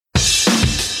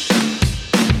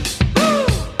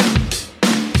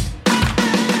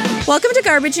Welcome to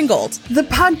Garbage and Gold, the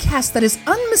podcast that is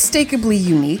unmistakably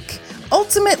unique,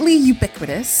 ultimately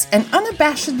ubiquitous, and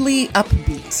unabashedly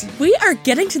upbeat. We are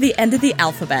getting to the end of the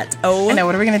alphabet. Oh, I know.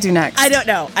 What are we going to do next? I don't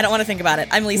know. I don't want to think about it.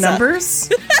 I'm Lisa. Numbers?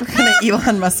 We're going to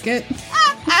Elon Musk it.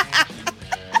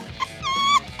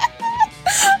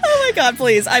 Oh my God,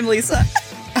 please. I'm Lisa.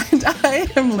 And I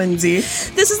am Lindsay.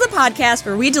 This is the podcast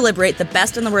where we deliberate the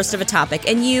best and the worst of a topic,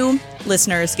 and you,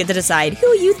 listeners, get to decide who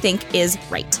you think is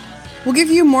right. We'll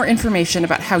give you more information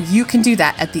about how you can do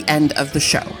that at the end of the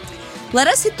show. Let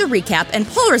us hit the recap and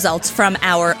poll results from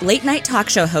our late night talk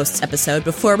show hosts episode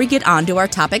before we get on to our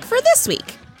topic for this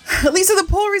week. Lisa, the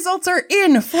poll results are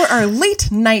in for our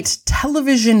late night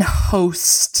television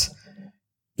host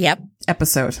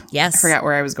episode. Yes. I forgot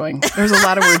where I was going. There's a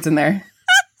lot of words in there.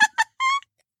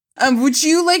 Would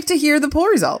you like to hear the poll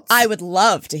results? I would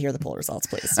love to hear the poll results,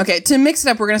 please. Okay, to mix it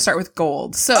up, we're going to start with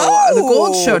gold. So the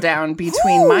gold showdown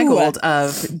between my gold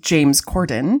of James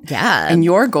Corden and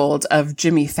your gold of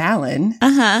Jimmy Fallon.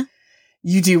 Uh-huh.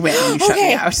 You do win. You shut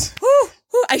me out.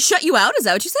 I shut you out? Is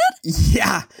that what you said?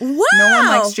 Yeah. Wow. No one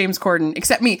likes James Corden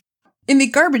except me. In the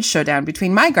garbage showdown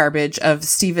between my garbage of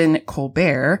Stephen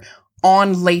Colbert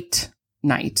on Late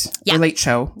Night, or Late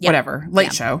Show, whatever,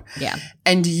 Late Show. Yeah.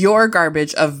 And your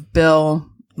garbage of Bill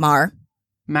Maher.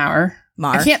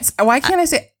 Why can't I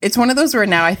say it's one of those where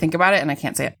now I think about it and I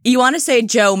can't say it. You want to say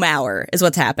Joe Mauer is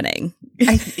what's happening.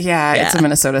 It's a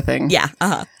Minnesota thing. Yeah.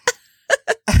 Uh-huh.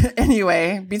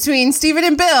 Anyway, between Stephen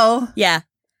and Bill,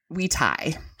 we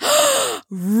tie.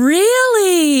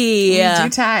 Really? We do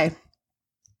tie.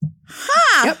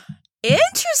 Huh. Yep.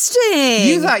 Interesting.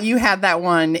 You thought you had that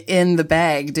one in the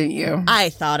bag, didn't you?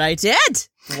 I thought I did.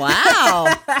 Wow.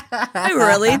 I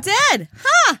really did.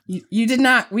 Huh. You did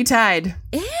not. We tied.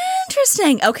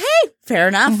 Interesting. Okay. Fair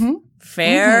enough. Mm-hmm.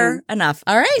 Fair enough.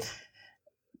 All right.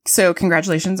 So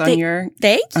congratulations on your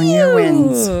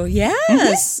wins. Yes.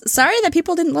 Mm-hmm. Sorry that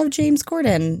people didn't love James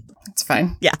Corden. It's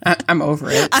fine. Yeah. I'm over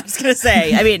it. I was going to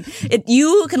say, I mean,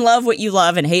 you can love what you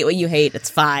love and hate what you hate. It's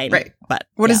fine. Right. But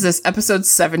what is this? Episode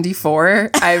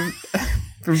 74?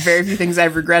 For very few things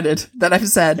I've regretted that I've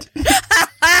said.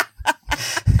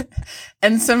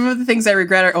 And some of the things I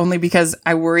regret are only because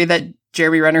I worry that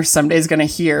Jeremy Renner someday is going to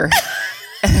hear.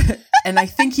 And I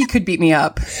think he could beat me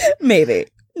up. Maybe.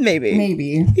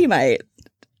 He might.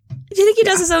 Do you think he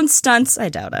does his own stunts? I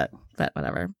doubt it, but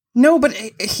whatever. No, but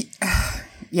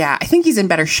I think he's in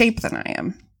better shape than I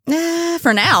am.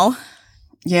 For now.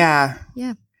 Yeah.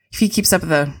 Yeah. If he keeps up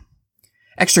the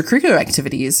extracurricular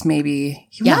activities, maybe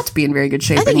he will not be in very good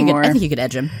shape anymore. I think you could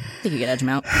edge him.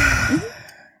 out.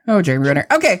 Oh, Jeremy Renner.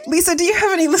 Okay, Lisa, do you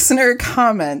have any listener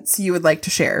comments you would like to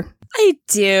share? I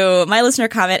do. My listener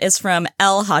comment is from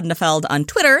Elle Hodnefeld on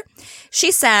Twitter.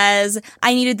 She says,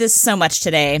 I needed this so much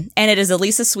today, and it is a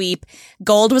Lisa sweep.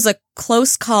 Gold was a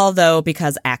close call, though,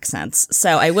 because accents. So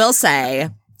I will say,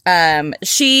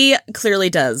 she clearly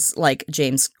does like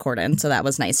James Corden, so that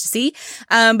was nice to see.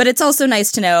 But it's also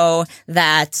nice to know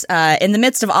that in the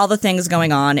midst of all the things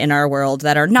going on in our world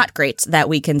that are not great, that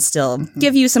we can still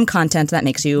give you some content that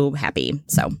makes you happy.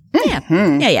 So,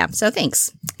 yeah. So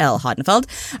thanks, Elle Hodnefeld.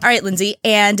 All right, Lindsay,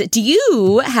 and do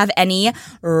you have any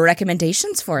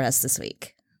recommendations for us this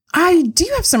week? I do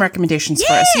have some recommendations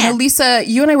for us. You know, Lisa,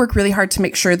 you and I work really hard to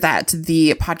make sure that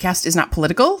the podcast is not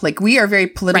political. Like, we are very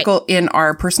political in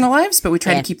our personal lives, but we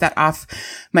try to keep that off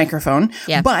microphone.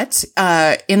 Yeah. But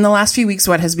in the last few weeks,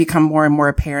 what has become more and more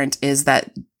apparent is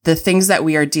that the things that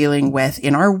we are dealing with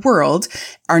in our world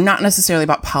are not necessarily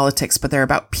about politics, but they're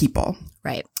about people.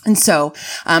 Right. And so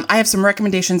I have some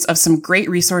recommendations of some great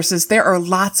resources. There are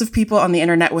lots of people on the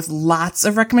internet with lots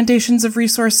of recommendations of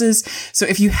resources. So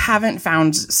if you haven't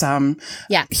found some,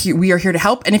 we are here to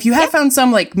help. And if you have found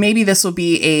some, like, maybe this will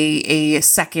be a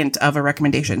second of a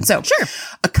recommendation. So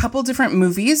a couple different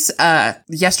movies.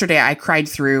 Yesterday I cried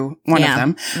through one of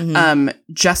them. Mm-hmm.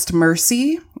 Just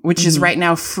Mercy, which is right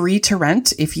now free to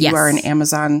rent if you are an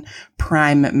Amazon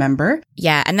Prime member.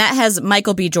 Yeah, and that has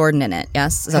Michael B. Jordan in it,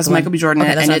 yes? It has Michael B. Jordan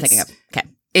in it, that's what I'm thinking of. Okay.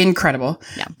 Incredible.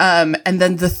 Yeah. And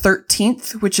then The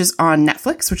 13th, which is on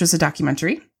Netflix, which is a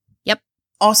documentary. Yep.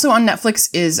 Also on Netflix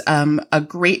is a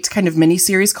great kind of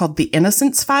miniseries called The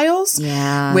Innocence Files.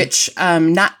 Yeah. Which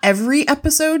not every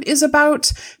episode is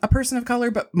about a person of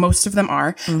color, but most of them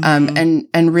are. And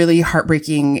really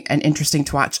heartbreaking and interesting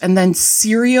to watch. And then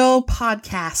Serial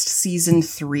Podcast Season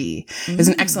 3 is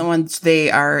an excellent one.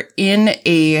 They are in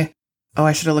a... Oh,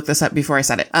 I should have looked this up before I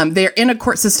said it. They're in a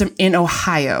court system in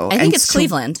Ohio. I think it's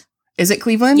Cleveland. Is it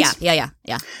Cleveland? Yeah.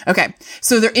 Okay.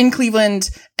 So they're in Cleveland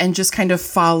and just kind of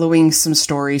following some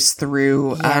stories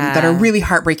through that are really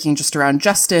heartbreaking just around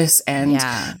justice and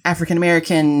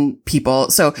African-American people.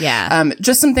 So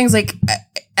just some things like,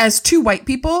 as two white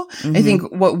people, I think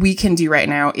what we can do right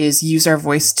now is use our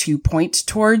voice to point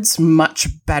towards much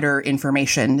better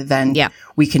information than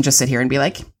we can just sit here and be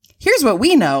like, here's what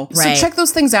we know. Right. So check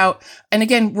those things out. And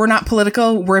again, we're not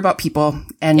political. We're about people,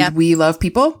 and we love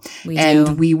people,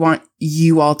 we want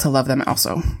you all to love them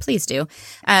also. Please do.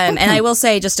 And I will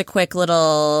say just a quick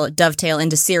little dovetail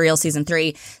into Serial season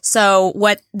 3. So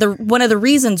one of the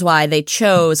reasons why they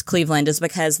chose Cleveland is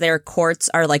because their courts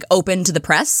are like open to the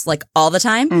press, like all the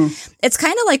time. It's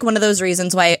kind of like one of those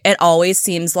reasons why it always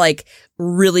seems like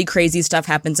really crazy stuff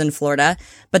happens in Florida,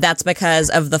 but that's because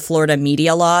of the Florida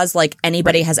media laws. Like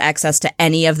anybody has access to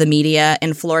any of the media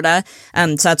in Florida.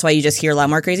 So that's why you just hear a lot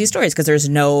more crazy stories, because there's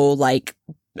no like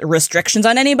restrictions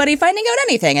on anybody finding out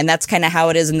anything. And that's kind of how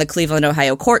it is in the Cleveland,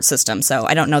 Ohio court system. So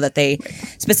I don't know that they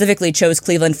specifically chose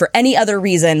Cleveland for any other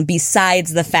reason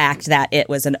besides the fact that it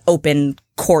was an open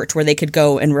court where they could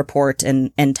go and report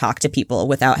and talk to people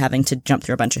without having to jump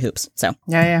through a bunch of hoops. So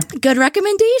good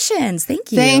recommendations.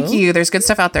 Thank you. Thank you. There's good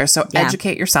stuff out there. So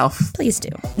educate yourself. Please do.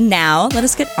 Now let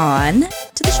us get on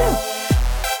to the show.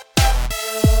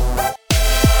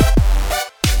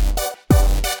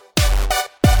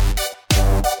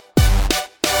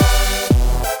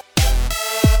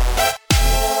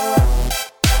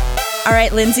 All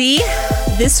right, Lindsay,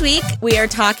 this week we are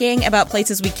talking about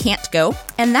places we can't go,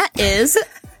 and that is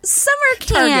summer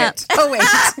camp. Target. Oh, wait.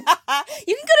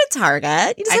 You can go to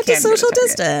Target. You just have to social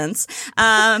distance.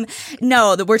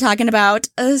 No, we're talking about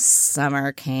a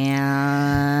summer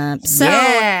camp. So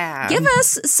give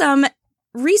us some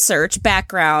research,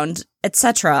 background,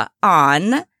 etc.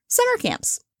 on summer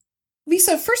camps.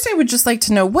 Lisa, first I would just like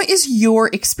to know, what is your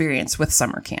experience with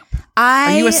summer camp?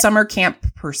 Are you a summer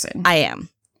camp person? I am.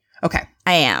 Okay.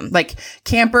 I am. Like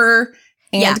camper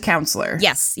and counselor.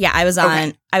 Yes. Yeah. I was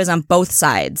on both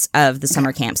sides of the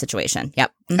summer camp situation.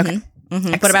 Yep. Okay.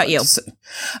 What about you? So,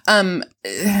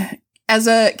 as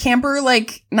a camper,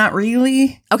 like not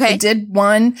really. Okay. I did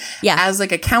one. Yeah. As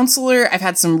like a counselor, I've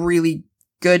had some really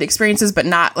good experiences, but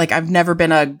not like I've never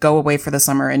been a go away for the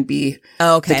summer and be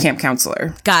the camp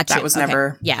counselor. Gotcha. That was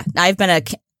never. Yeah. I've been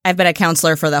a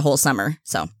counselor for the whole summer.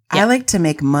 So I like to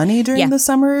make money during the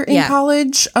summer in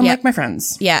college, unlike my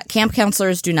friends. Yeah. Camp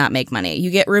counselors do not make money.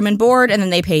 You get room and board and then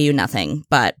they pay you nothing.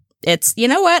 But it's, you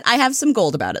know what? I have some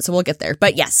gold about it. So we'll get there.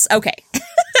 But yes. Okay.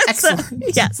 Excellent.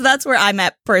 So that's where I'm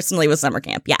at personally with summer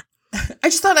camp. Yeah. I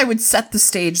just thought I would set the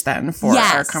stage then for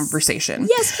our conversation.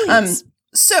 Yes, please.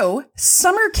 So,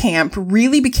 summer camp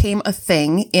really became a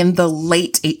thing in the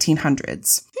late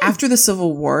 1800s. After the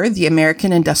Civil War, the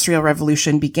American Industrial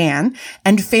Revolution began,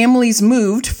 and families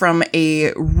moved from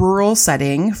a rural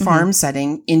setting, farm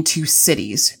setting, into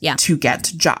cities to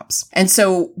get jobs. And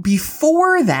so,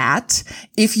 before that,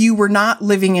 if you were not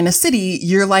living in a city,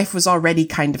 your life was already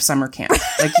kind of summer camp.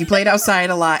 Like, you played outside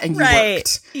a lot and you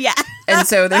worked. Yeah. And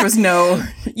so, there was no...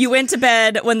 You went to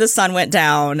bed when the sun went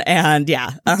down, and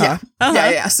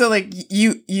Yeah. So like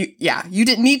you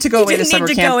didn't need to go away to summer camp.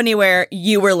 You didn't need to go anywhere.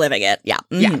 You were living it. Yeah.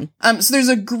 Yeah. So there's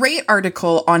a great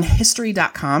article on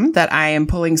history.com that I am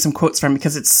pulling some quotes from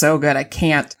because it's so good. I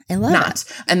can't not.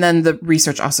 And then the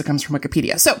research also comes from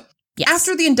Wikipedia. So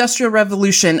after the Industrial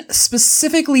Revolution,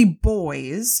 specifically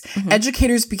boys,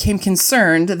 educators became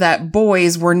concerned that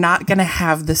boys were not going to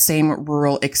have the same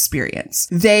rural experience.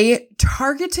 They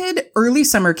targeted early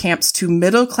summer camps to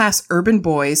middle-class urban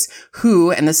boys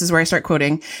who, and this is where I start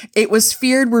quoting, it was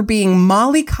feared were being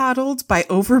mollycoddled by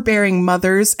overbearing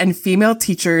mothers and female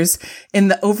teachers in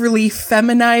the overly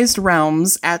feminized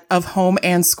realms of home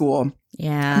and school.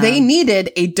 Yeah. They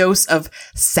needed a dose of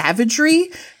savagery,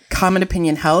 common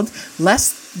opinion held,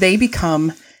 lest they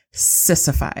become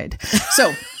sissified.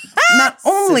 So not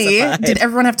only did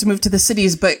everyone have to move to the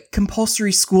cities, but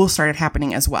compulsory school started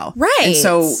happening as well. Right. And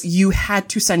so you had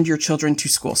to send your children to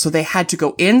school. So they had to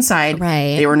go inside.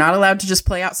 Right. They were not allowed to just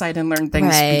play outside and learn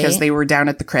things because they were down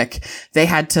at the creek. They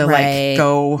had to like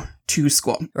go to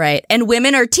school. Right. And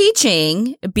women are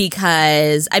teaching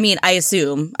because, I mean, I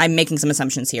assume, I'm making some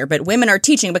assumptions here, but women are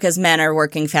teaching because men are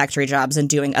working factory jobs and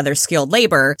doing other skilled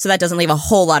labor. So that doesn't leave a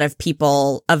whole lot of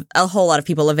people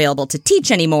available to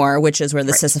teach anymore, which is where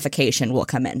the sissification will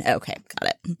come in. Okay. Got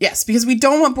it. Yes. Because we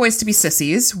don't want boys to be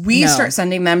sissies. We start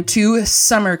sending them to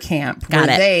summer camp where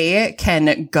they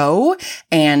can go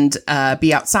and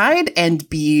be outside and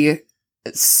be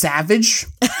savage,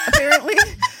 apparently.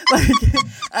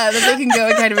 that they can go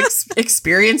and kind of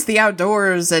experience the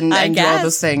outdoors and do all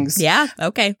those things. Yeah,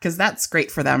 okay. Because that's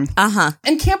great for them. Uh-huh.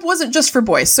 And camp wasn't just for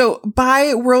boys. So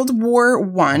by World War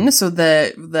I, so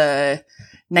the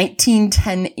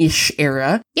 1910-ish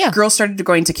era, girls started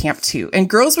going to camp too. And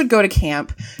girls would go to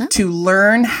camp to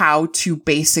learn how to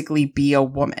basically be a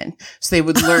woman. So they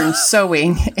would learn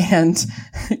sewing and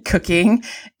cooking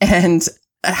and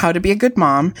how to be a good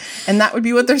mom. And that would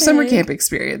be what their summer camp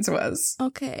experience was.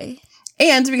 Okay.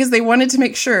 And because they wanted to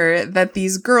make sure that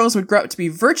these girls would grow up to be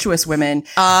virtuous women.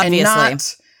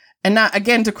 Obviously. And not,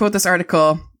 again, to quote this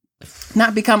article,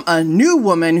 not become a new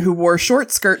woman who wore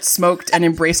short skirts, smoked, and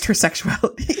embraced her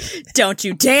sexuality. Don't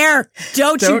you dare!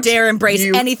 Don't you dare embrace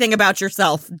anything about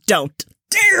yourself. Don't.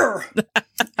 Dare!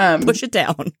 Push it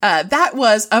down. That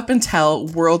was up until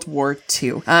World War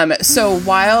II. So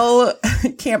while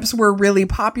camps were really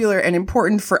popular and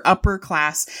important for upper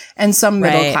class and some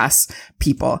middle class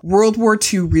people, World War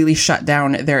II really shut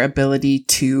down their ability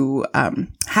to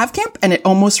have camp, and it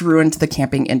almost ruined the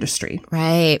camping industry.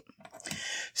 Right.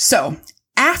 So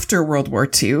after World War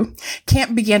II,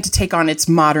 camp began to take on its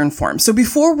modern form. So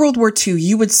before World War II,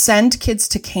 you would send kids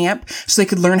to camp so they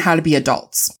could learn how to be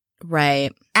adults.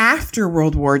 Right. After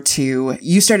World War II,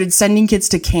 you started sending kids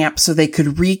to camp so they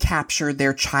could recapture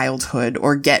their childhood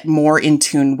or get more in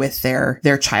tune with their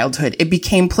childhood. It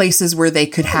became places where they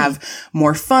could have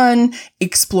more fun,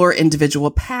 explore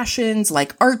individual passions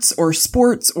like arts or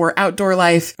sports or outdoor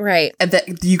life. Right. And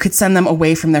that you could send them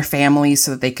away from their families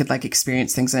so that they could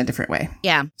experience things in a different way.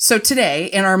 Yeah. So today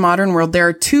in our modern world, there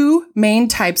are two main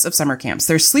types of summer camps.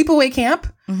 There's sleepaway camp,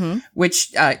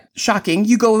 which, shocking,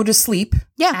 you go to sleep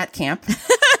at camp.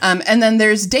 And then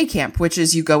there's day camp, which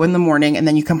is you go in the morning and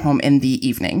then you come home in the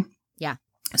evening. Yeah.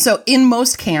 So in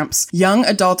most camps, young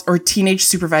adult or teenage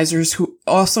supervisors, who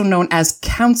also known as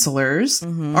counselors,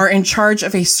 are in charge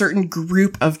of a certain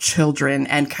group of children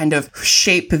and kind of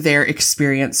shape their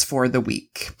experience for the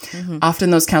week.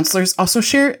 Often those counselors also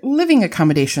share living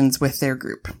accommodations with their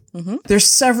group. There's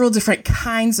several different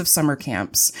kinds of summer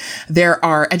camps. There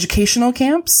are educational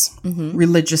camps,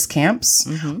 religious camps,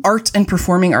 art and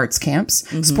performing arts camps,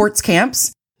 sports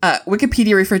camps.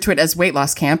 Wikipedia referred to it as weight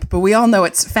loss camp, but we all know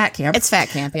it's fat camp. It's fat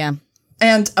camp, yeah.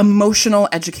 And emotional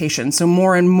education. So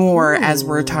more and more, as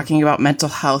we're talking about mental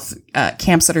health,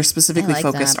 camps that are specifically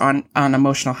focused on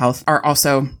emotional health are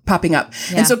also popping up.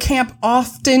 Yeah. And so camp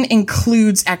often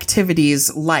includes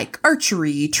activities like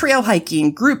archery, trail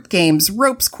hiking, group games,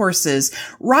 ropes courses,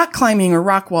 rock climbing or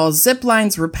rock walls, zip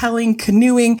lines, rappelling,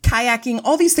 canoeing, kayaking,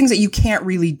 all these things that you can't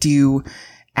really do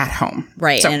at home.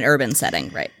 Right, in an urban setting,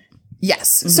 right.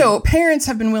 Yes. So parents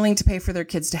have been willing to pay for their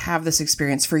kids to have this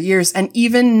experience for years. And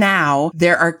even now,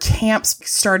 there are camps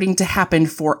starting to happen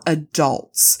for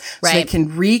adults. So they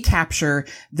can recapture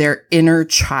their inner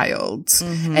child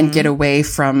and get away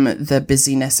from the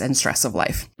busyness and stress of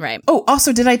life. Right. Oh,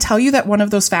 also, did I tell you that one of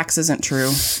those facts isn't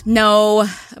true? No,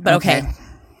 but okay.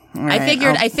 Right,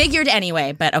 I figured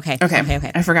anyway, but okay.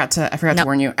 I forgot to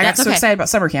warn you. I got so excited about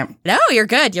summer camp. No, you're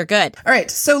good. All right.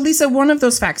 So Lisa, one of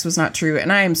those facts was not true,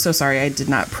 and I am so sorry I did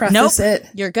not preface it.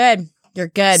 You're good.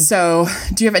 So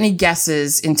do you have any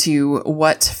guesses into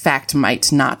what fact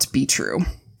might not be true?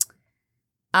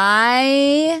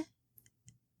 I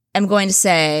am going to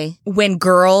say when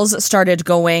girls started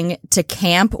going to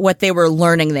camp, what they were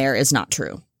learning there is not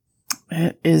true.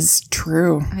 It is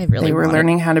true. They were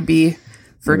learning how to be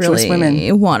virtuous women.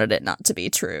 I wanted it not to be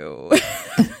true.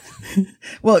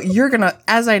 Well, you're going to,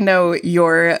 as I know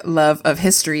your love of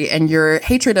history and your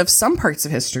hatred of some parts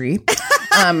of history.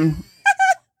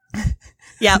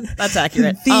 Yeah, that's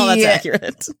accurate. That's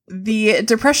accurate. The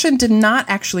Depression did not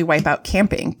actually wipe out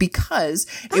camping because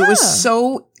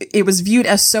it was viewed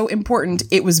as so important.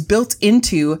 It was built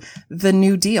into the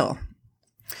New Deal.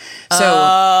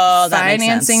 So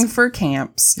financing for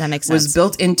camps was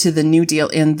built into the New Deal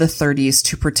in the 30s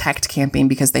to protect camping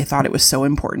because they thought it was so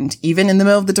important. Even in the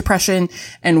middle of the Depression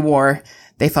and war,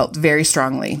 they felt very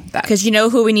strongly that. Because you know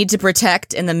who we need to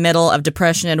protect in the middle of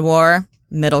Depression and war?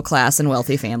 Middle class and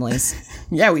wealthy families.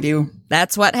 Yeah, we do.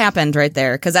 That's what happened right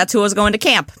there because that's who was going to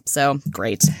camp. So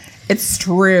great. It's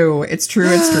true. It's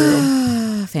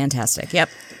true. Fantastic. Yep.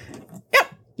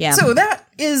 Yeah. So that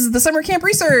is the summer camp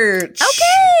research.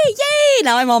 Okay. Yay.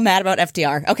 Now I'm all mad about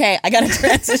FDR. Okay. I got to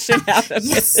transition out of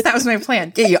Yes, that was my plan.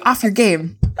 Get you off your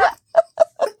game.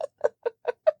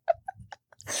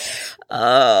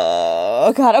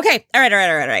 Oh, God. Okay. All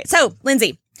right. So,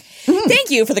 Lindsay,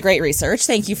 thank you for the great research.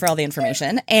 Thank you for all the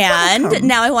information. And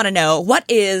now I want to know, what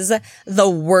is the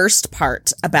worst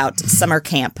part about summer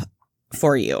camp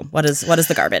for you? What is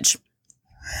the garbage?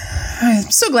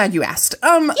 I'm so glad you asked.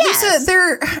 Yes.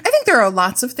 Lisa, I think there are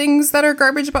lots of things that are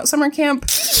garbage about summer camp.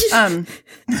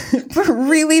 But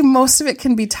really, most of it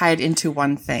can be tied into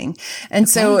one thing. And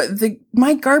so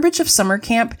my garbage of summer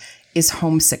camp is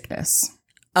homesickness.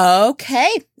 Okay.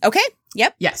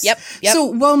 Yep. Yes. Yep. So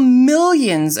while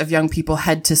millions of young people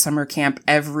head to summer camp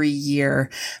every year,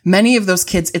 many of those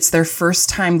kids, it's their first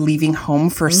time leaving home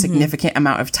for a significant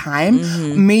amount of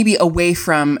time, maybe away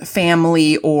from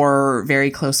family or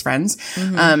very close friends.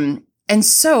 And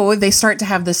so they start to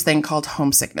have this thing called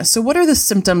homesickness. So what are the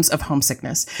symptoms of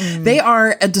homesickness? They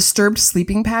are a disturbed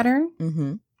sleeping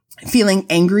pattern, feeling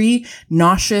angry,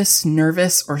 nauseous,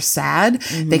 nervous, or sad.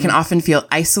 They can often feel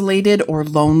isolated or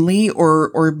lonely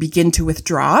or begin to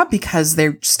withdraw because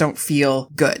they just don't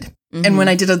feel good. And when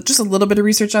I did just a little bit of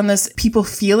research on this, people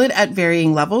feel it at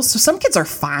varying levels. So some kids are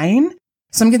fine.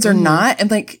 Some kids are not.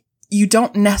 And you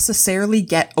don't necessarily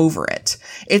get over it.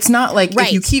 It's not like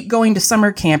if you keep going to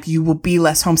summer camp, you will be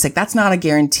less homesick. That's not a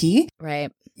guarantee. Right.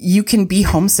 You can be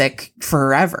homesick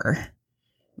forever.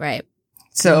 Right.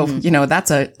 So, that's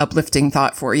a uplifting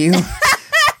thought for you.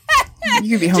 You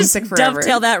could be homesick forever.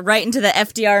 Dovetail that right into the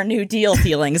FDR New Deal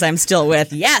feelings I'm still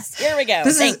with. Yes, here we go. Thank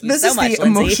you so much, This is the Lindsay.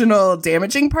 emotional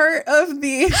damaging part of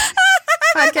the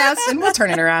podcast, and we'll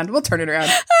turn it around.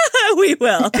 We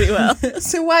will.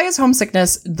 So why is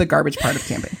homesickness the garbage part of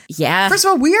camping? Yeah. First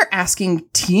of all, we are asking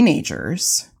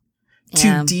teenagers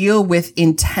to deal with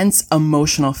intense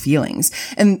emotional feelings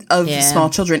and of small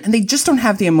children. And they just don't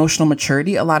have the emotional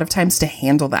maturity a lot of times to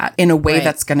handle that in a way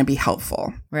that's going to be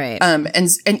helpful. Right. And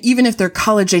even if they're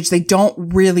college age, they don't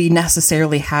really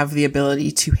necessarily have the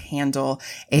ability to handle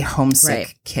a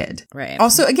homesick kid. Right.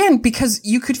 Also, again, because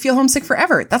you could feel homesick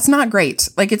forever. That's not great.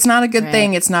 It's not a good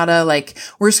thing. It's not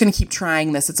we're just going to keep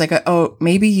trying this. It's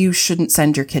maybe you shouldn't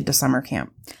send your kid to summer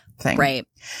camp thing. Right.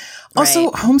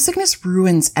 Also, homesickness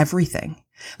ruins everything.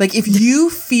 If you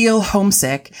feel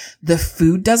homesick, the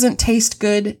food doesn't taste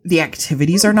good. The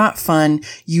activities are not fun.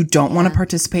 You don't want to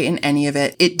participate in any of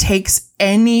it. It takes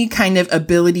any kind of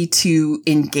ability to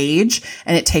engage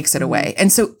and it takes it away. And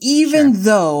so even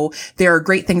though there are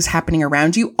great things happening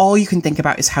around you, all you can think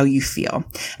about is how you feel.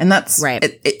 And that's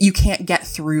you can't get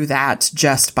through that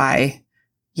just by,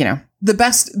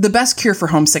 the best cure for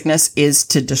homesickness is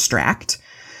to distract.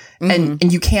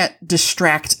 And you can't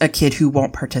distract a kid who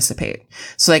won't participate.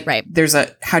 So there's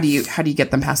how do you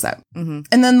get them past that? And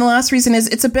then the last reason is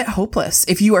it's a bit hopeless.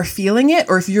 If you are feeling it,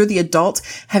 or if you're the adult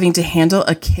having to handle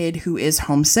a kid who is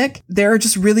homesick, there are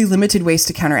just really limited ways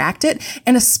to counteract it.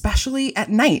 And especially at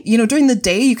night, during the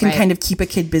day, you can kind of keep a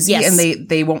kid busy and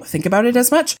they won't think about it as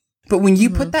much. But when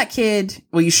you put that kid,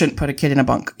 you shouldn't put a kid in a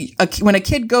bunk. When a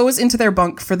kid goes into their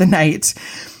bunk for the night.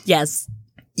 Yes.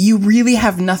 You really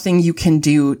have nothing you can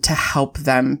do to help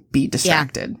them be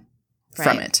distracted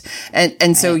from it.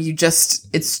 And so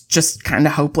it's just kind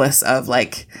of hopeless of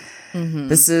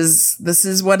this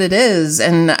is what it is.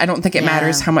 And I don't think it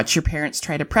matters how much your parents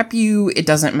try to prep you. It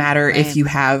doesn't matter if you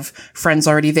have friends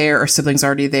already there or siblings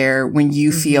already there. When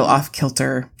you feel off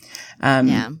kilter,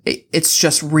 it's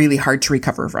just really hard to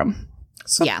recover from.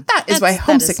 So that is why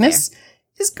homesickness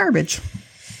is garbage.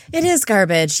 It is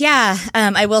garbage. Yeah.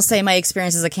 I will say my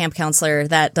experience as a camp counselor,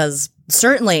 that does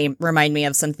certainly remind me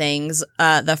of some things.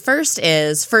 The first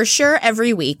is, for sure,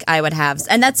 every week I would have,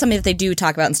 and that's something that they do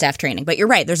talk about in staff training, but you're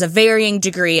right. There's a varying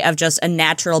degree of just a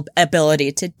natural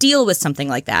ability to deal with something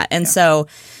like that. And so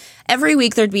every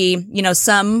week there'd be,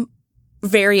 some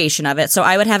variation of it. So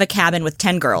I would have a cabin with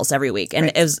 10 girls every week. And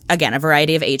it was, again, a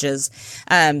variety of ages.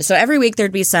 So every week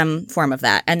there'd be some form of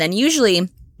that. And then usually,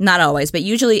 not always, but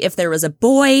usually if there was a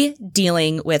boy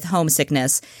dealing with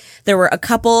homesickness, there were a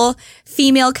couple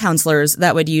female counselors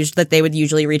that they would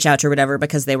usually reach out to or whatever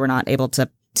because they were not able to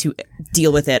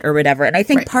deal with it or whatever. And I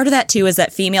think part of that too is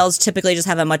that females typically just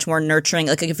have a much more nurturing,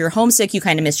 if you're homesick, you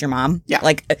kind of miss your mom. Yeah.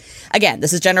 Again,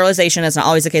 this is generalization. It's not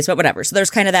always the case, but whatever. So there's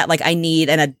kind of that, I need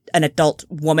an adult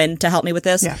woman to help me with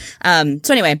this. Yeah.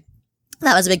 So anyway,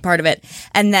 that was a big part of it.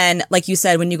 And then, like you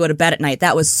said, when you go to bed at night,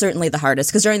 that was certainly the hardest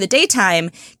because during the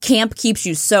daytime, camp keeps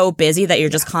you so busy that you're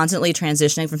just constantly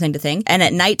transitioning from thing to thing. And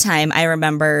at nighttime, I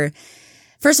remember,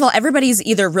 first of all, everybody's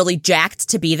either really jacked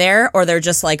to be there or they're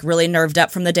just really nerved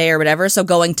up from the day or whatever. So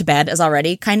going to bed is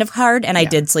already kind of hard. And I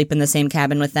did sleep in the same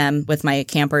cabin with them, with my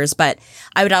campers. But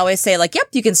I would always say yep,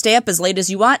 you can stay up as late as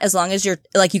you want, as long as you're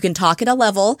you can talk at a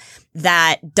level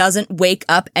that doesn't wake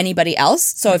up anybody else.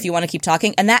 So if you want to keep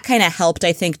talking, and that kind of helped,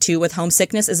 I think, too, with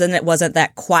homesickness, is then it wasn't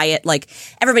that quiet,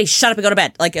 everybody shut up and go to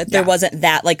bed. There wasn't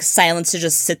that silence to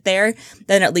just sit there.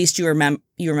 Then at least you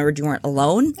you remembered you weren't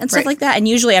alone and stuff like that. And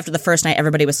usually after the first night,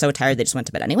 everybody was so tired they just went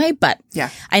to bed anyway. But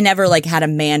I never like had a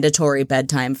mandatory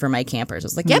bedtime for my campers. I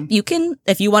was like, yep, you can,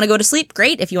 if you want to go to sleep,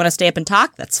 great. If you want to stay up and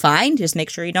talk, that's fine. Just make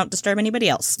sure you don't disturb anybody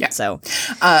else. Yeah. So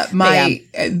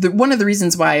one of the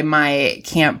reasons why my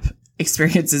camp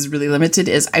experience is really limited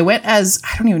is I went as,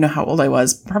 I don't even know how old I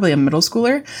was, probably a middle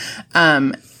schooler.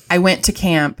 I went to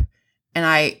camp and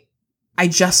I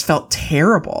just felt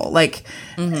terrible, like,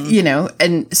 you know,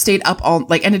 and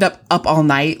ended up all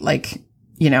night, like,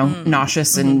 you know,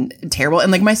 nauseous and terrible.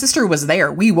 And like my sister was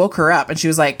there. We woke her up and she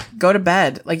was like, go to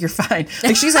bed. Like, you're fine.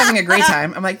 Like, she's having a great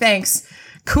time. I'm like, thanks.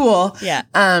 Cool. Yeah.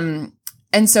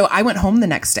 And so I went home the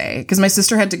next day because my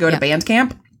sister had to go to band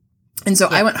camp. And so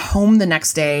I went home the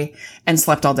next day and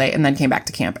slept all day and then came back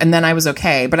to camp. And then I was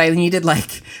okay. But I needed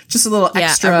like just a little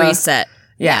extra a reset.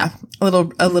 Yeah. A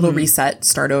little reset,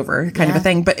 start over kind of a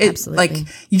thing. But it's like,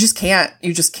 you just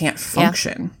can't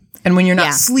function. Yeah. And when you're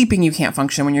not sleeping, you can't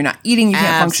function. When you're not eating, you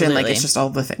can't function. Like, it's just all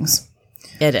the things.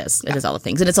 It is. It is all the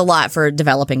things. And it's a lot for a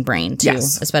developing brain too,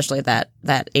 especially that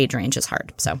age range is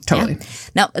hard. So totally.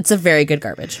 No, it's a very good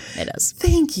garbage. It is.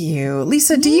 Thank you.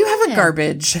 Lisa, do you have a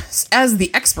garbage as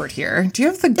the expert here? Do you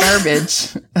have the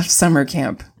garbage of summer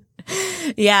camp?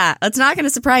 Yeah, it's not going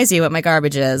to surprise you what my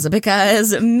garbage is,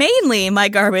 because mainly my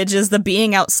garbage is the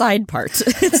being outside part.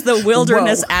 It's the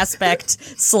wilderness aspect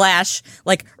 /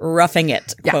 like roughing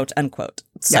it, quote unquote.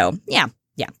 So yeah,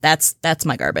 that's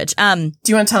my garbage. Do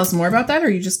you want to tell us more about that, or are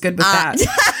you just good with that?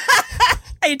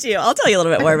 I do. I'll tell you a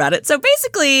little bit more about it. So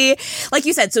basically, like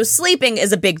you said, so sleeping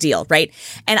is a big deal, right?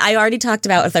 And I already talked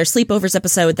about with our sleepovers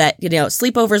episode that, you know,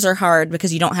 sleepovers are hard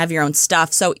because you don't have your own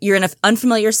stuff. So you're in an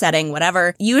unfamiliar setting,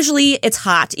 whatever. Usually it's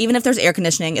hot. Even if there's air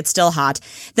conditioning, it's still hot.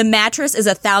 The mattress is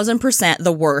 1,000%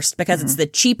 the worst because it's the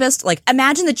cheapest. Like,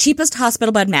 imagine the cheapest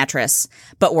hospital bed mattress,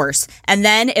 but worse. And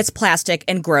then it's plastic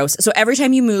and gross. So every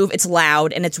time you move, it's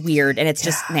loud and it's weird and it's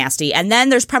just nasty. And then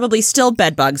there's probably still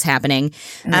bed bugs happening.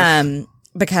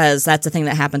 Because that's the thing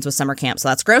that happens with summer camp. So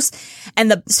that's gross.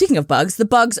 And speaking of bugs, the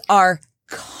bugs are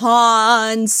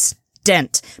constant.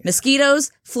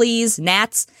 Mosquitoes, fleas,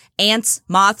 gnats, ants,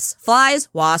 moths, flies,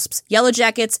 wasps, yellow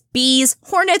jackets, bees,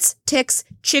 hornets, ticks,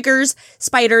 chiggers,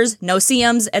 spiders,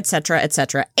 no-see-ums, etc.,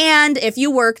 etc. And if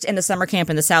you worked in a summer camp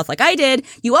in the South like I did,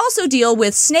 you also deal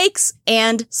with snakes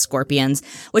and scorpions,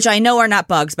 which I know are not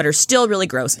bugs, but are still really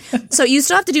gross. So you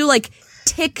still have to do like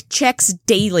tick checks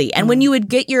daily. And when you would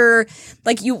get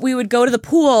we would go to the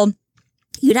pool,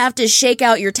 you'd have to shake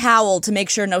out your towel to make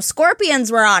sure no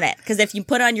scorpions were on it. Because if you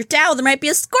put on your towel, there might be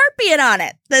a scorpion on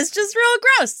it. That's just real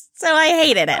gross. So I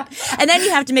hated it. And then you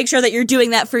have to make sure that you're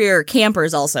doing that for your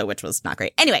campers also, which was not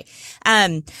great. Anyway,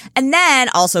 and then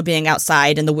also being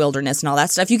outside in the wilderness and all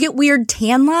that stuff, you get weird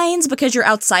tan lines because you're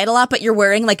outside a lot, but you're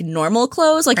wearing like normal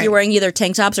clothes. Like you're wearing either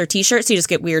tank tops or t-shirts. So you just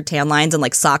get weird tan lines and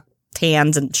like sock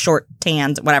tans and short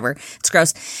tans, whatever. It's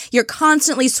gross. You're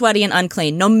constantly sweaty and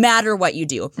unclean, no matter what you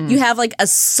do. You have like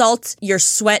your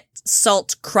sweat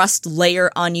salt crust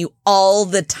layer on you all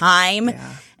the time.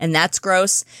 Yeah. And that's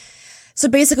gross. So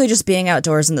basically just being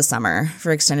outdoors in the summer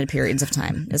for extended periods of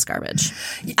time is garbage.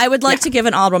 I would like to give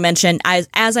an honorable mention.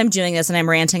 As I'm doing this and I'm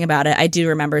ranting about it, I do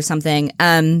remember something,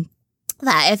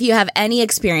 that if you have any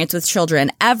experience with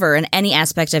children ever in any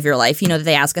aspect of your life, you know that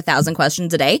they ask 1,000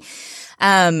 questions a day.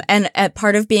 And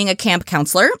part of being a camp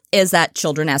counselor is that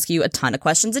children ask you a ton of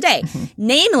questions a day.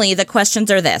 Namely, the questions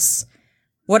are this: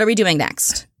 what are we doing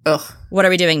next? Ugh. What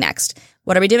are we doing next?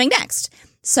 What are we doing next?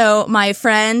 So my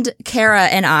friend Kara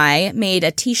and I made a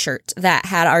t-shirt that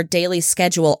had our daily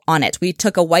schedule on it. We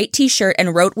took a white t-shirt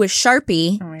and wrote with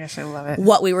Sharpie, oh my gosh, I love it,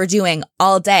 what we were doing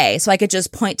all day. So I could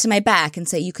just point to my back and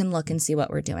say, you can look and see what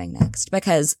we're doing next.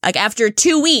 Because like after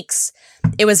 2 weeks,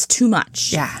 it was too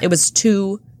much. Yeah. It was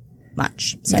too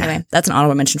much. So anyway, that's an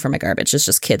honorable mention for my garbage. It's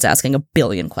just kids asking a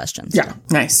billion questions. Yeah.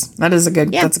 Nice. That's a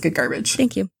good garbage.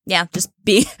 Thank you. Yeah. Just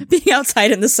being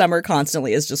outside in the summer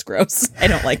constantly is just gross. I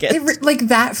don't like it. Like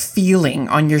that feeling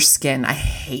on your skin, I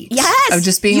hate. Yes. Of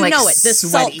just being you like know it. The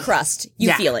sweaty. salt crust.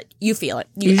 You feel it. You feel it.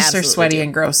 You just are sweaty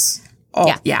and gross.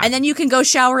 Oh, yeah. And then you can go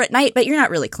shower at night, but you're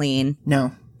not really clean.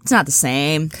 No. It's not the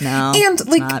same. No. And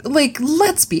like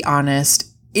let's be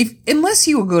honest, unless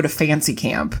you go to fancy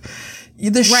camp,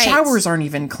 the showers aren't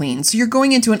even clean. So you're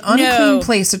going into an unclean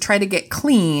place to try to get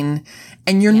clean,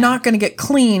 and you're not going to get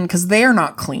clean because they're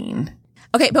not clean.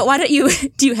 Okay, but why don't you,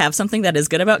 do you have something that is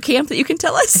good about camp that you can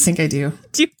tell us? I think I do.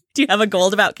 Do you have a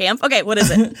gold about camp? Okay, what is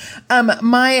it?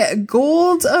 My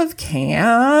gold of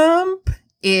camp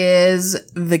is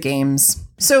the games.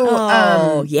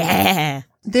 So,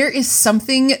 there is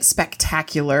something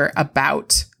spectacular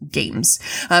about games.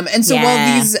 And so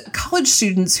while these college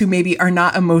students who maybe are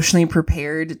not emotionally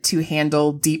prepared to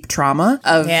handle deep trauma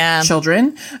of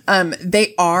children,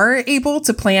 they are able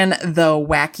to plan the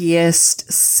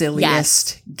wackiest,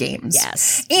 silliest games.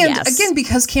 Yes. And again,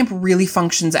 because camp really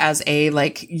functions as a,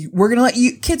 like, we're going to let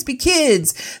you kids be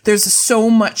kids, there's so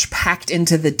much packed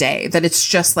into the day that it's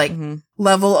just like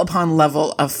level upon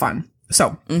level of fun.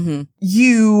 So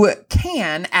you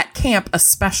can, at camp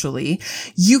especially,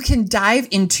 you can dive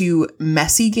into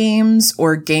messy games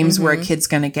or games where a kid's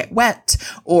going to get wet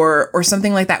or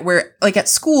something like that, where like at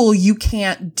school, you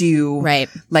can't do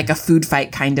like a food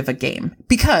fight kind of a game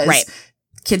because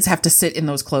kids have to sit in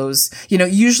those clothes. You know,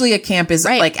 usually a camp is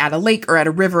like at a lake or at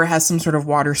a river, has some sort of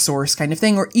water source kind of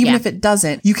thing. Or even if it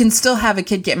doesn't, you can still have a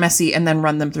kid get messy and then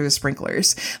run them through the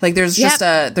sprinklers. Like there's just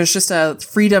a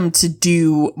freedom to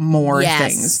do more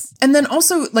things. And then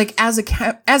also, like, as a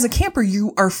camper,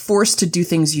 you are forced to do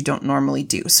things you don't normally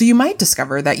do. So you might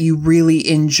discover that you really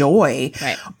enjoy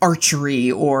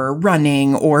archery or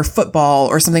running or football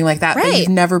or something like that that you've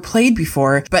never played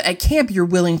before. But at camp, you're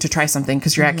willing to try something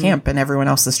because you're at camp and everyone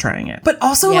else is trying it. But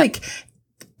also, like,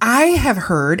 I have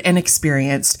heard and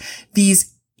experienced these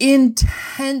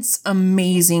intense,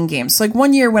 amazing games. So, like,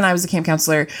 one year when I was a camp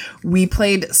counselor, we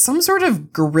played some sort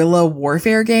of guerrilla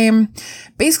warfare game.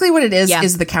 Basically what it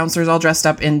is the counselors all dressed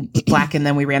up in black, and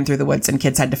then we ran through the woods and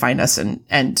kids had to find us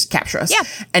and capture us.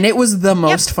 And it was the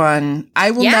most fun. I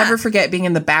will never forget being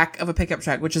in the back of a pickup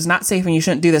truck, which is not safe and you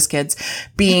shouldn't do this, kids,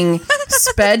 being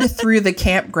sped through the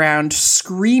campground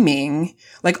screaming.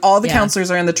 Like, all the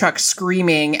counselors are in the truck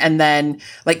screaming, and then,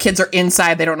 like, kids are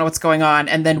inside, they don't know what's going on,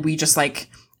 and then we just, like,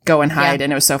 go and hide,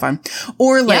 and it was so fun.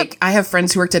 Or, like, I have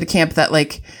friends who worked at a camp that,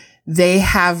 like, they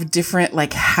have different,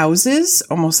 like, houses,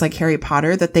 almost like Harry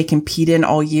Potter, that they compete in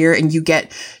all year, and you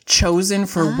get chosen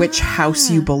for which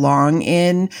house you belong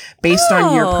in based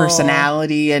on your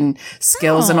personality and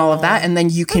skills and all of that, and then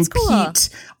you compete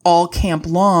all camp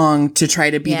long to try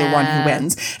to be the one who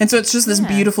wins. And so it's just this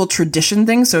beautiful tradition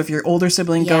thing. So if your older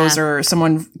sibling goes or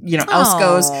someone, you know, else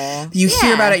goes, you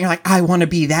hear about it and you're like, I want to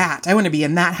be that. I want to be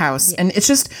in that house. And it's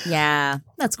just,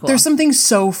 that's cool. There's something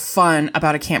so fun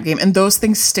about a camp game, and those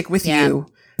things stick with you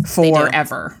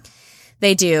forever.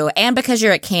 They do. And because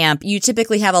you're at camp, you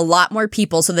typically have a lot more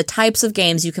people. So the types of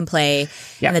games you can play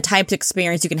and the type of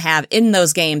experience you can have in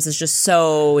those games is just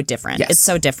so different. It's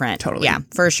so different. Totally. Yeah,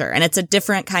 for sure. And it's a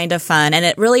different kind of fun. And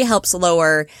it really helps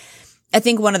lower, I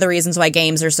think one of the reasons why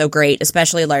games are so great,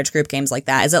 especially large group games like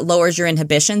that, is it lowers your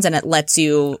inhibitions and it lets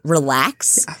you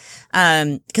relax.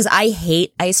 Because I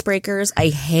hate icebreakers.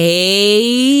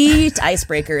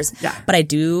 But I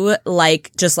do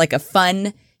like just like a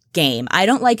fun game. I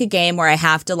don't like a game where I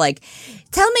have to, like,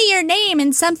 tell me your name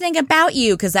and something about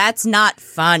you, because that's not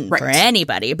fun for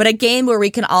anybody. But a game where we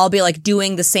can all be, like,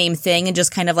 doing the same thing and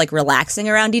just kind of, like, relaxing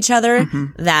around each other,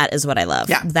 that is what I love.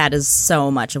 That is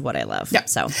so much of what I love.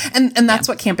 So, and that's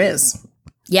what camp is.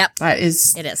 It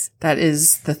is. That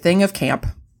is the thing of camp.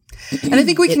 And I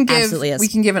think we can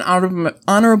give an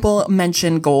honorable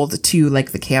mention gold to,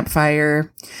 like, the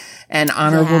campfire, and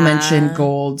honorable mention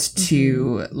gold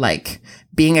to, like,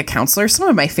 being a counselor. Some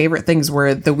of my favorite things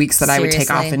were the weeks that I would take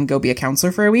off and go be a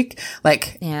counselor for a week.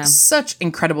 Like, such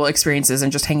incredible experiences,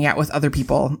 and just hanging out with other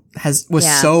people was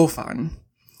so fun.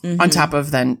 On top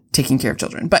of then taking care of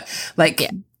children. But, like,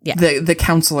 the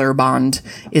counselor bond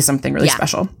is something really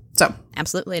special. So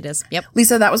absolutely it is. Yep.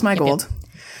 Lisa, that was my gold.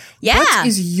 Yeah. What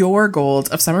is your gold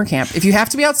of summer camp? If you have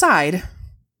to be outside,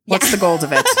 what's the gold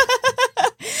of it?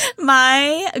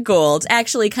 My gold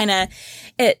actually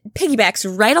it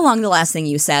piggybacks right along the last thing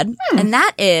you said. And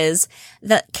that is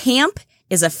that camp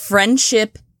is a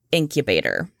friendship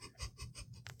incubator,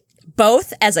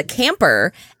 both as a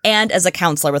camper and as a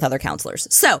counselor with other counselors.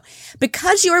 So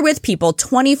because you are with people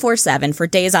 24/7 for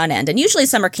days on end, and usually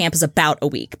summer camp is about a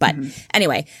week, but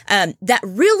anyway, that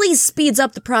really speeds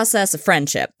up the process of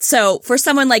friendship. So for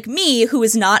someone like me, who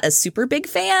is not a super big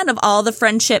fan of all the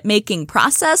friendship making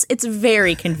process, it's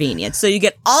very convenient. So you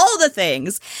get all the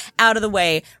things out of the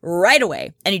way right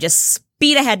away, and you just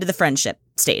speed ahead to the friendship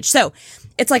stage. So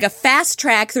it's like a fast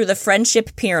track through the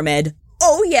friendship pyramid.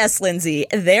 Oh, yes, Lindsay,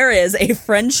 there is a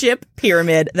friendship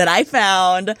pyramid that I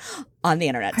found on the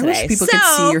internet today. I wish people could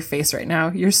see your face right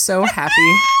now. You're so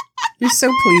happy. You're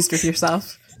so pleased with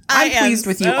yourself. I'm pleased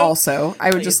with you also. I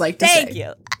would just like to say. Thank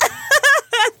you.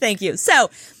 Thank you.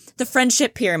 So, the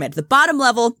friendship pyramid, the bottom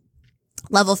level,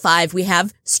 Level 5, we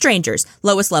have strangers.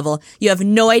 Lowest level, you have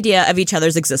no idea of each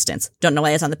other's existence. Don't know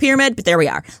why it's on the pyramid, but there we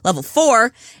are. Level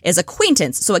 4 is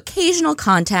acquaintance, so occasional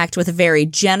contact with very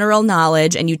general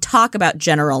knowledge, and you talk about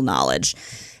general knowledge.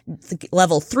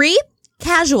 Level 3,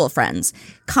 casual friends.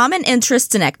 Common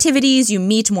interests and activities, you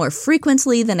meet more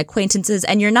frequently than acquaintances,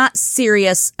 and you're not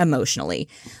serious emotionally.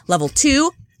 Level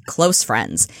 2, close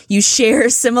friends. You share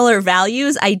similar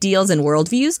values, ideals, and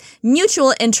worldviews,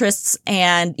 mutual interests,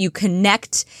 and you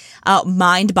connect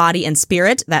mind, body, and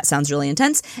spirit. That sounds really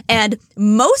intense. And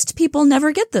most people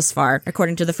never get this far,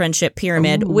 according to the Friendship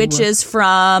Pyramid, which is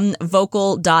from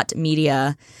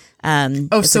vocal.media.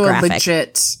 So a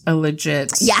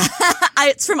legit. Yeah,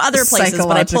 it's from other places,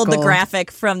 but I pulled the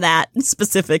graphic from that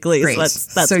specifically. Great. So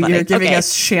that's so funny. You're giving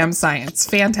us sham science.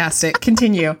 Fantastic.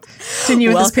 Continue with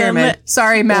this pyramid.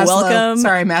 Sorry,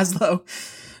 Maslow.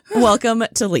 Welcome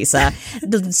to Lisa.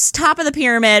 The top of the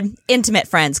pyramid, intimate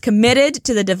friends, committed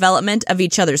to the development of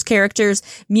each other's characters,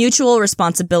 mutual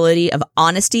responsibility of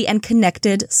honesty, and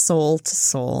connected soul to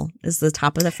soul is the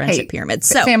top of the friendship pyramid.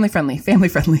 So family friendly.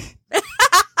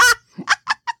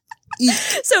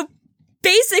 So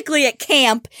basically at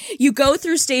camp, you go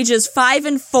through stages 5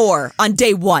 and 4 on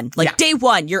day 1. Day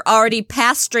 1, you're already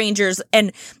past strangers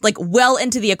and well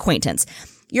into the acquaintance.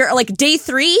 You're day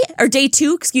 3 or day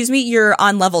 2, you're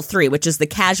on level 3, which is the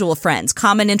casual friends,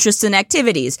 common interests and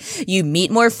activities. You meet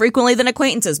more frequently than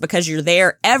acquaintances because you're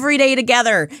there every day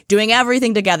together, doing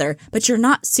everything together, but you're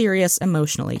not serious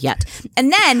emotionally yet.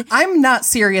 And then I'm not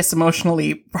serious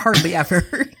emotionally hardly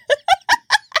ever.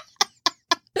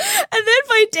 And then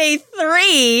by day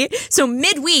 3, so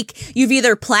midweek, you've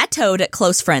either plateaued at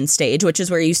close friend stage, which is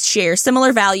where you share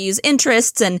similar values,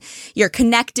 interests, and you're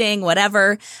connecting,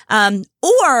 whatever.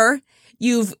 Or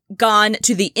you've gone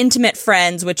to the intimate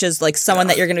friends, which is someone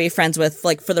that you're going to be friends with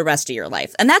for the rest of your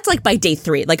life. And that's by day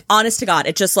 3. Honest to God,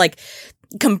 it just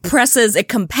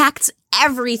compacts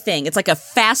everything. It's like a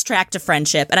fast track to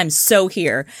friendship, and I'm so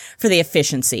here for the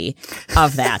efficiency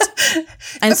of that.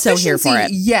 I'm so here for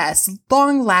it. Yes.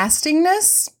 Long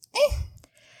lastingness.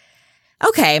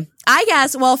 Okay. I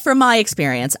guess, from my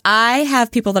experience, I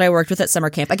have people that I worked with at summer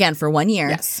camp, again, for 1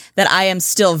 year, that I am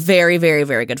still very, very,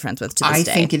 very good friends with to this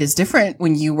day. I think it is different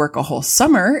when you work a whole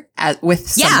summer with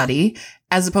somebody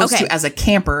as opposed to as a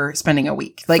camper spending a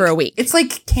week. For a week. It's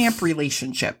like camp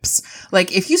relationships.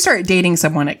 If you start dating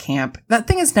someone at camp, that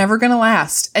thing is never going to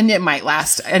last. And it might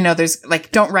last. I know there's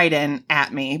don't write in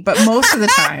at me, but most of the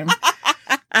time,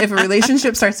 if a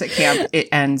relationship starts at camp, it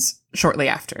ends shortly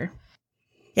after.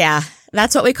 Yeah.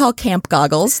 That's what we call camp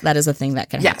goggles. That is a thing that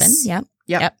can happen. Yep.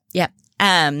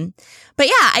 But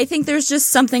yeah, I think there's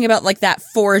just something about that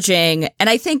forging. And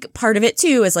I think part of it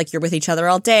too is you're with each other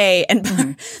all day. And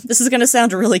this is going to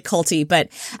sound really culty, but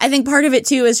I think part of it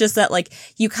too is just that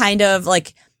you kind of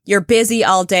you're busy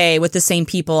all day with the same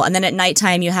people. And then at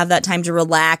nighttime, you have that time to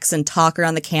relax and talk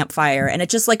around the campfire. And it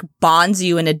just bonds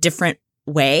you in a different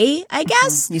way, I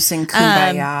guess. You sing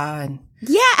Kumbaya and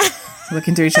look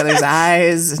into each other's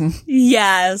eyes. And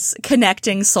yes.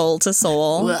 Connecting soul to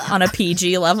soul on a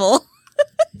PG level.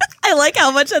 I like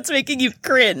how much that's making you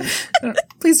cringe.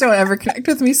 Please don't ever connect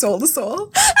with me soul to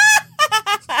soul.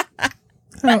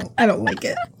 I don't like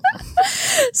it.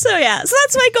 So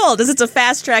that's my goal. It's a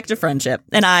fast track to friendship.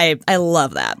 And I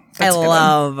love that. That's I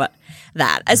love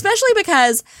that. Especially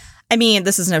because,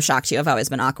 this is no shock to you. I've always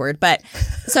been awkward. But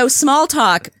so small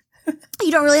talk, you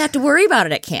don't really have to worry about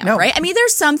it at camp, right?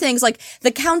 There's some things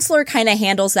the counselor kind of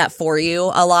handles that for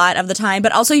you a lot of the time,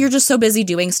 but also you're just so busy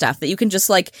doing stuff that you can just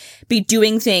be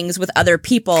doing things with other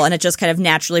people, and it just kind of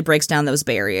naturally breaks down those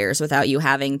barriers without you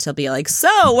having to be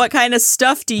so what kind of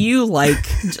stuff do you like?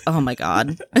 Oh my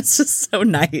God. It's just so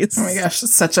nice. Oh my gosh.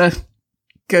 It's such a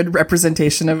good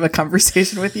representation of a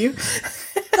conversation with you.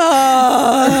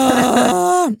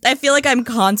 I feel like I'm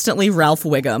constantly Ralph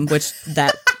Wiggum, which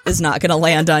that is not going to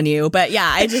land on you. But yeah,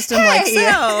 I just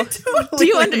am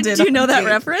totally do you know that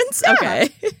reference? Yeah. Okay.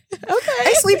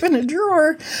 I sleep in a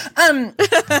drawer.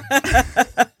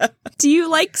 Do you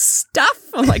like stuff?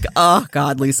 I'm oh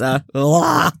God, Lisa.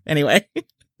 Ugh. Anyway.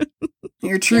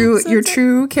 Your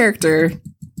true character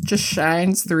just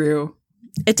shines through.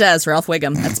 It does, Ralph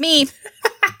Wiggum. That's me.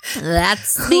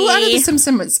 That's me. Who out of the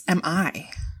Simpsons am I?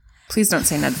 Please don't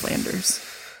say Ned Flanders.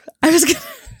 I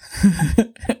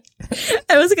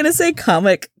was gonna say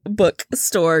comic book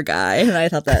store guy, and I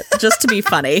thought that just to be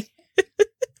funny,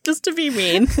 just to be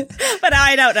mean. But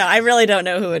I don't know. I really don't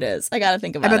know who it is. I gotta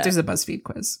think about it. I bet there's a BuzzFeed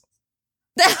quiz.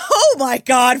 Oh my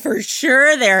God, for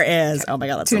sure there is. Oh my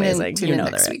God, that's amazing. Tune in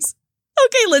next week.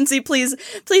 Okay, Lindsay, please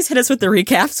hit us with the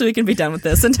recap so we can be done with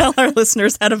this and tell our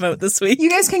listeners how to vote this week. You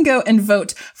guys can go and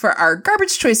vote for our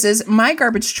garbage choices. My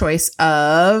garbage choice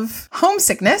of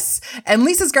homesickness and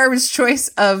Lisa's garbage choice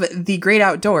of the great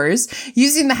outdoors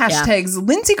using the hashtags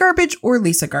Lindsay Garbage or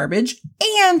Lisa Garbage,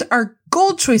 and our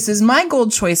gold choices, my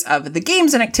gold choice of the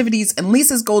games and activities and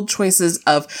Lisa's gold choices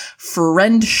of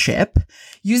friendship,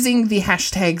 using the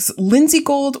hashtags Lindsay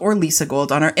Gold or Lisa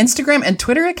Gold on our Instagram and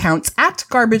Twitter accounts at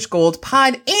Garbage Gold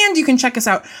Pod. And you can check us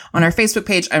out on our Facebook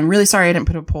page. I'm really sorry I didn't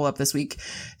put a poll up this week.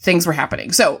 Things were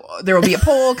happening. So there will be a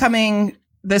poll coming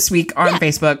this week on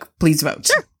Facebook. Please vote.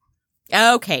 Sure.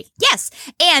 Okay. Yes.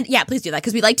 And yeah, please do that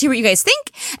because we like to hear what you guys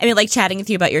think and we like chatting with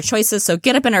you about your choices. So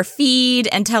get up in our feed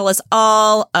and tell us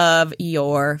all of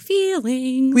your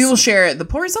feelings. We will share the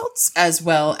poll results as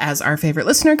well as our favorite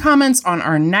listener comments on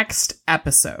our next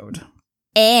episode.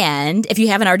 And if you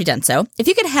haven't already done so, if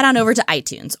you could head on over to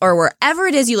iTunes or wherever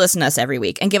it is you listen to us every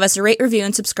week and give us a rate, review,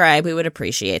 and subscribe, we would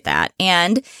appreciate that.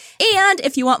 And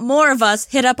if you want more of us,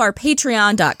 hit up our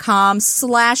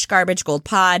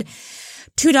patreon.com/garbagegoldpod.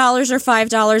 $2 or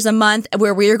 $5 a month,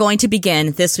 where we are going to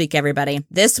begin this week, everybody.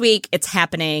 This week, it's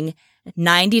happening.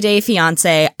 90 Day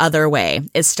Fiancé Other Way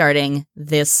is starting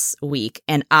this week,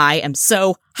 and I am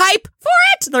so hype for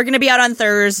it. They're going to be out on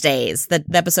Thursdays. The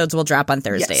episodes will drop on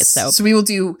Thursdays. Yes. So we will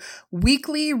do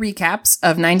weekly recaps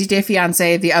of 90 Day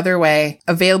Fiancé The Other Way,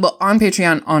 available on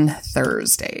Patreon on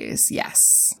Thursdays.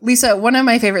 Yes. Lisa, one of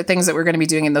my favorite things that we're going to be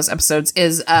doing in those episodes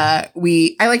is I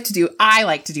like to do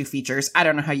features. I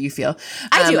don't know how you feel.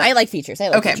 I do. I like features.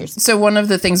 Features. So one of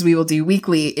the things we will do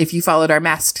weekly, if you followed our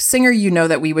Masked Singer, you know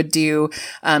that we would do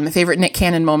favorite Nick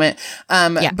Cannon moment.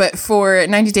 But for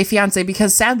 90 Day Fiancé,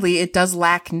 because sadly it does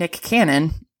lack Nick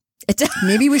Cannon,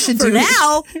 maybe we should do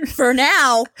for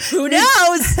now, who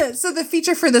knows? So the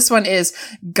feature for this one is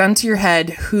gun to your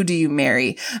head, who do you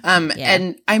marry?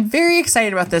 And I'm very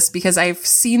excited about this because I've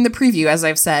seen the preview, as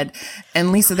I've said,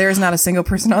 and Lisa, there is not a single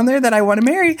person on there that I want to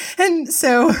marry. And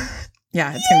so,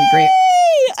 yeah, it's going to be great.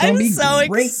 I'm so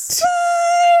excited.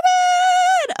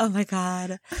 Oh my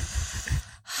God.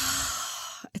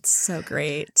 It's so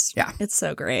great. Yeah. It's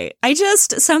so great.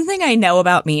 Something I know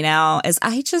about me now is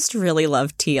I just really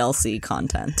love TLC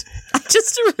content. I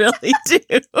just really do.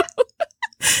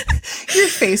 Your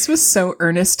face was so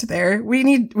earnest there. We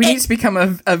need to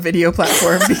become a video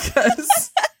platform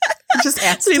because it just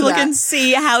adds to that. Look and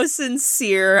see how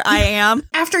sincere I am.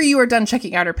 After you are done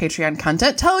checking out our Patreon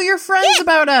content, tell your friends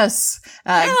about us.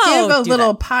 Give a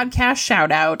little podcast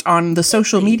shout out on the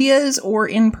social medias or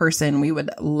in person. We would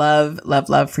love, love,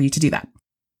 love for you to do that.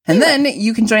 And then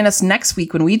you can join us next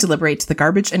week when we deliberate the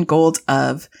garbage and gold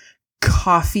of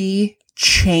coffee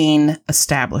chain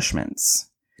establishments.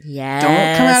 Yes.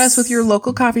 Don't come at us with your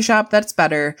local coffee shop. That's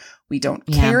better. We don't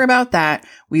care about that.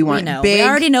 We want big We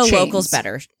already know chains. locals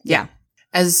better. Yeah.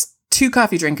 As two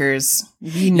coffee drinkers,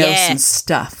 we know some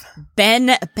stuff.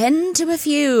 Been to a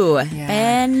few. Yeah,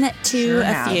 been to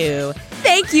a few.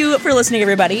 Thank you for listening,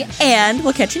 everybody. And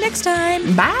we'll catch you next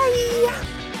time. Bye.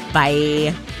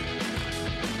 Bye.